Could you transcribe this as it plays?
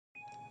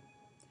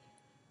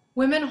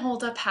Women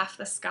hold up half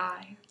the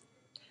sky,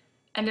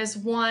 and as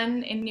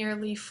one in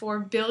nearly 4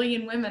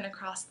 billion women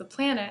across the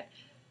planet,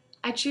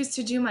 I choose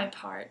to do my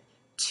part,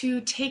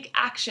 to take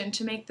action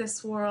to make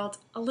this world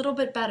a little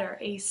bit better,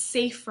 a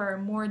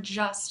safer, more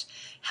just,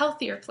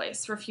 healthier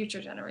place for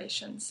future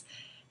generations.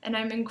 And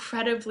I'm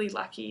incredibly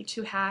lucky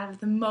to have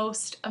the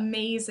most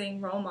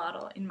amazing role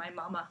model in my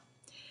mama.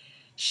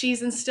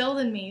 She's instilled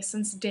in me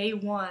since day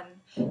one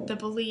the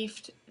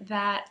belief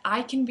that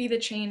I can be the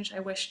change I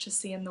wish to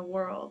see in the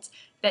world,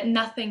 that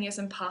nothing is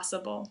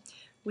impossible.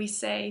 We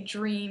say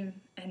dream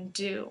and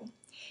do.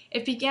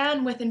 It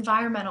began with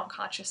environmental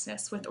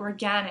consciousness, with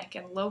organic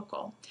and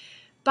local.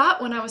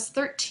 But when I was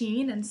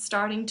 13 and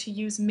starting to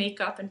use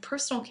makeup and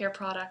personal care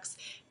products,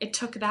 it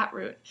took that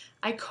route.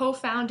 I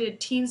co-founded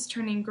Teens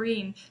Turning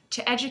Green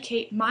to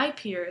educate my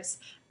peers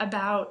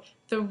about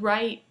the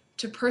right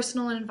to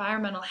personal and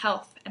environmental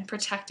health and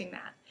protecting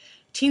that.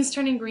 Teens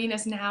Turning Green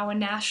is now a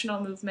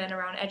national movement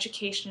around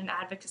education and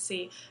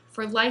advocacy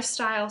for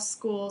lifestyle,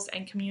 schools,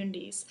 and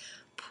communities,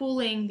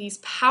 pooling these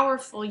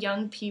powerful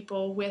young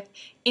people with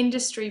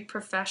industry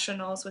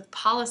professionals, with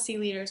policy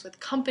leaders, with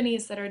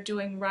companies that are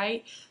doing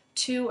right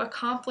to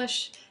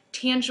accomplish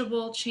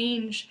tangible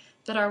change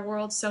that our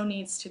world so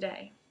needs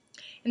today.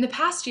 In the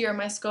past year,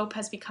 my scope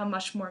has become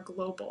much more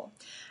global.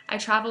 I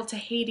traveled to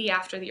Haiti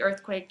after the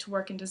earthquake to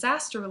work in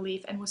disaster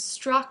relief and was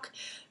struck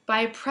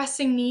by a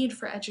pressing need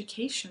for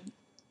education.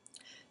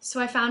 So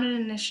I founded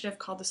an initiative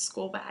called the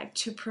School Bag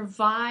to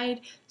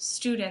provide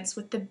students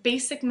with the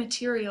basic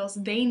materials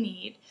they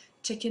need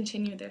to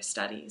continue their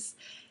studies.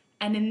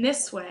 And in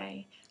this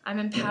way, I'm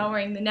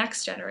empowering the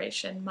next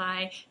generation,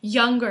 my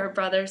younger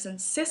brothers and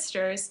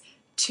sisters,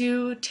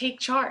 to take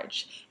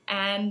charge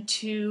and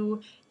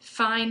to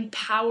find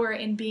power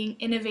in being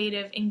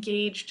innovative,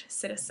 engaged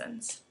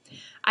citizens.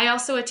 I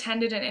also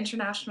attended an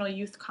international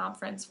youth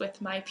conference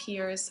with my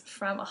peers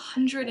from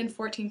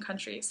 114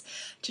 countries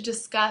to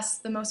discuss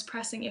the most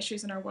pressing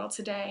issues in our world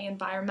today: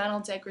 environmental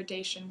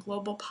degradation,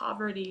 global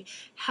poverty,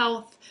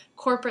 health,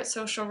 corporate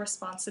social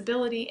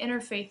responsibility,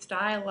 interfaith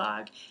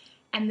dialogue,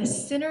 and the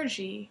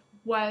synergy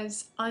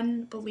was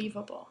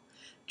unbelievable.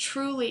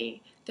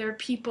 Truly, there are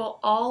people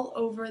all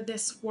over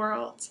this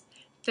world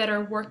that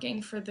are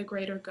working for the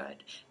greater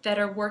good, that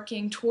are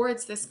working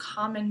towards this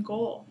common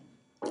goal.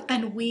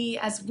 And we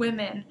as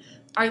women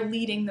are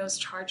leading those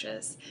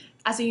charges.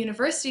 As a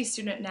university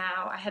student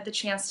now, I had the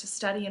chance to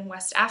study in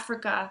West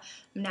Africa.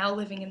 I'm now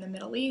living in the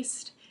Middle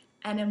East,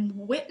 and am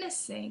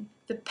witnessing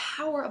the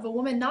power of a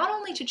woman not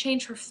only to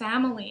change her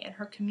family and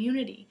her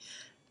community,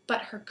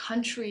 but her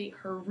country,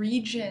 her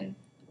region,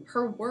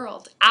 her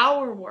world,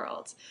 our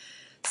world.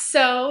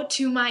 So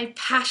to my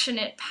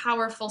passionate,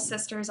 powerful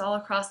sisters all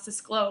across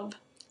this globe,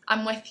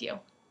 I'm with you.